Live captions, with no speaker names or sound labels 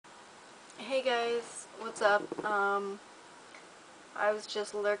Hey guys, what's up? I was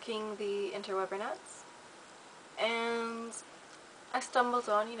just lurking the interweb nets, and I stumbled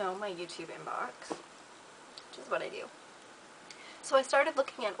on, my YouTube inbox, which is what I do. So I started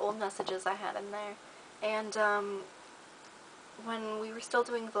looking at old messages I had in there, and when we were still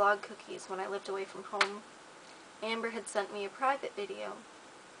doing vlog cookies when I lived away from home, Amber had sent me a private video.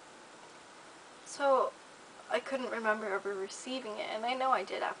 So I couldn't remember ever receiving it, and I know I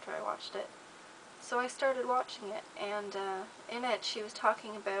did after I watched it. So I started watching it, and in it she was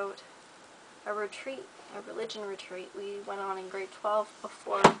talking about a retreat, a religion retreat we went on in grade 12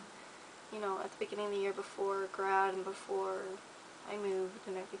 before, at the beginning of the year before grad and before I moved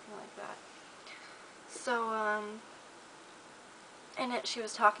and everything like that. So, in it she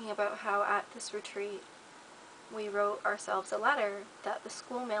was talking about how at this retreat we wrote ourselves a letter that the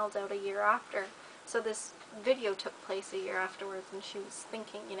school mailed out a year after. So this video took place a year afterwards, and she was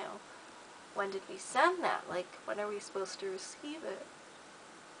thinking, when did we send that? Like, when are we supposed to receive it?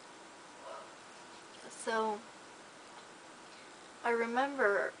 So, I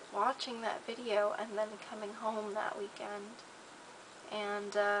remember watching that video and then coming home that weekend,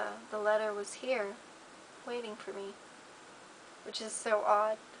 and the letter was here, waiting for me, which is so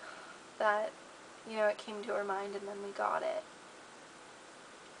odd that, it came to our mind and then we got it.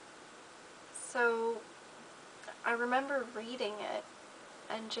 So, I remember reading it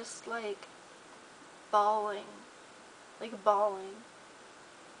and just, bawling. Bawling.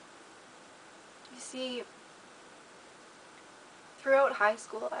 You see, throughout high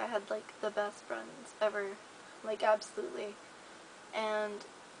school I had, the best friends ever. Absolutely. And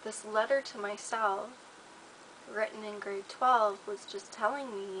this letter to myself, written in grade 12, was just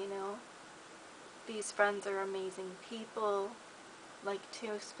telling me, these friends are amazing people.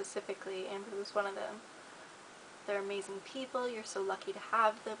 Two specifically, Amber was one of them. They're amazing people, you're so lucky to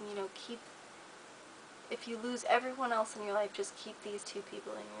have them, if you lose everyone else in your life, just keep these two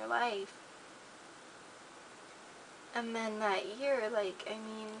people in your life. And then that year,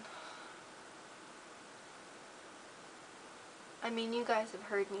 you guys have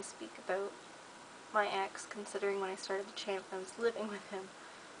heard me speak about my ex, considering when I started the channel I was living with him.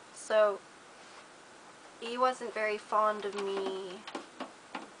 So, he wasn't very fond of me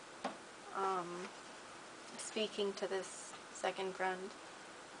speaking to this second friend.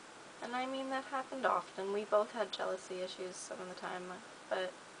 And that happened often. We both had jealousy issues some of the time,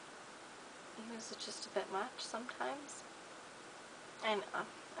 but it was just a bit much sometimes. And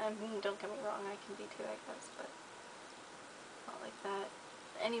don't get me wrong, I can be too, I guess, but not like that.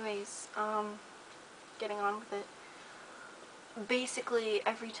 Anyways, getting on with it. Basically,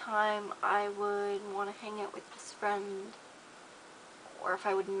 every time I would want to hang out with this friend, or if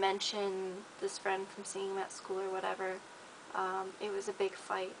I would mention this friend from seeing him at school or whatever, it was a big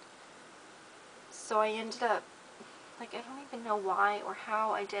fight. So I ended up, I don't even know why or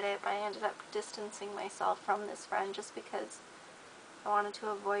how I did it, but I ended up distancing myself from this friend just because I wanted to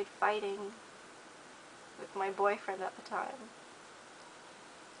avoid fighting with my boyfriend at the time.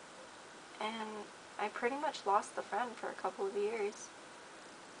 And I pretty much lost the friend for a couple of years.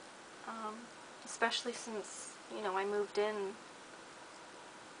 Especially since, I moved in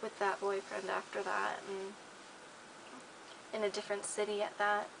with that boyfriend after that, and in a different city at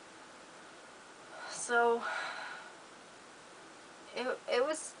that. So, it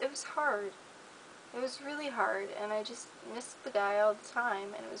was hard. It was really hard, and I just missed the guy all the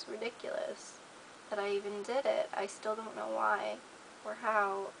time, and it was ridiculous that I even did it. I still don't know why or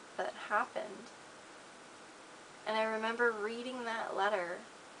how that happened. And I remember reading that letter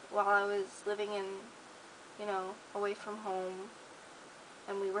while I was living in, away from home,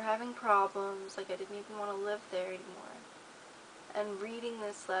 and we were having problems, I didn't even want to live there anymore. And reading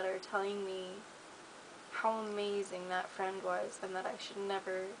this letter telling me how amazing that friend was, and that I should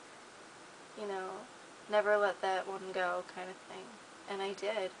never, never let that one go, kind of thing. And I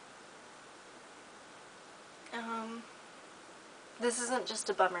did. This isn't just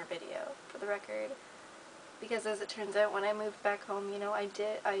a bummer video, for the record, because as it turns out, when I moved back home,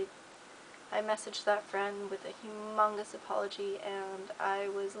 I messaged that friend with a humongous apology, and I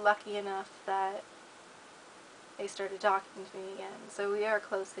was lucky enough that they started talking to me again, so we are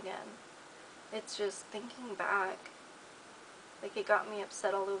close again. It's just thinking back, it got me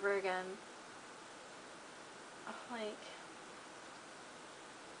upset all over again.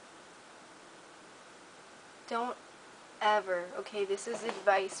 Don't ever, okay, this is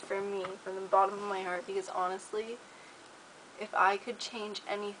advice from me, from the bottom of my heart, because honestly, if I could change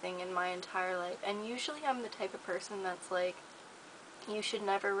anything in my entire life, and usually I'm the type of person that's you should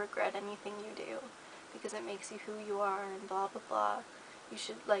never regret anything you do, because it makes you who you are, and blah blah blah. You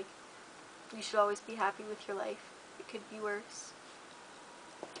should, You should always be happy with your life. It could be worse.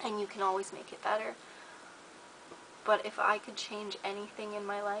 And you can always make it better. But if I could change anything in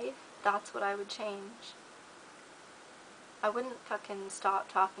my life, that's what I would change. I wouldn't fucking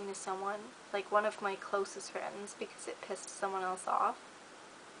stop talking to someone, like one of my closest friends, because it pissed someone else off.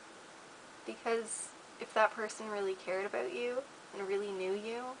 Because if that person really cared about you and really knew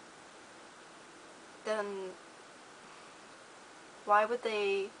you, then why would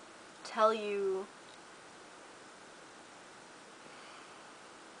they tell you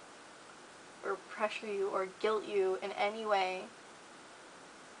or pressure you or guilt you in any way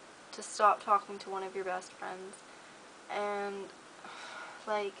to stop talking to one of your best friends? And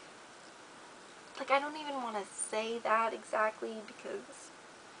like I don't even want to say that exactly, because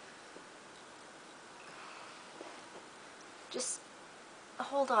just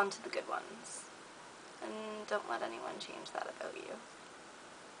hold on to the good ones and don't let anyone change that about you.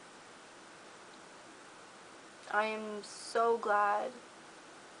 I am so glad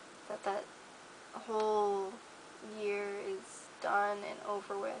that that whole year is done and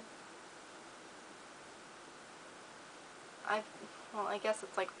over with. Well, I guess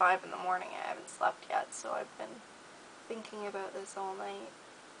it's like 5 in the morning. I haven't slept yet, so I've been thinking about this all night.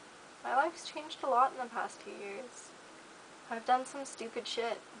 My life's changed a lot in the past few years. I've done some stupid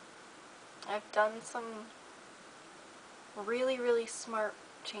shit. I've done some really, really smart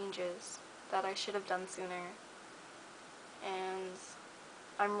changes that I should have done sooner. And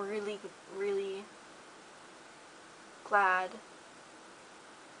I'm really, really glad.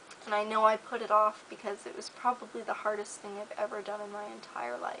 And I know I put it off because it was probably the hardest thing I've ever done in my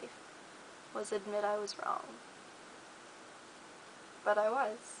entire life, was admit I was wrong. But I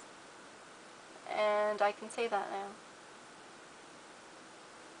was. And I can say that now.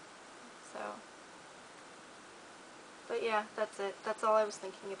 So. But yeah, that's it. That's all I was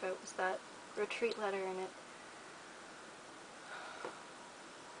thinking about, was that retreat letter in it.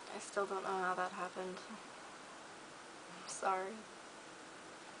 I still don't know how that happened. I'm sorry.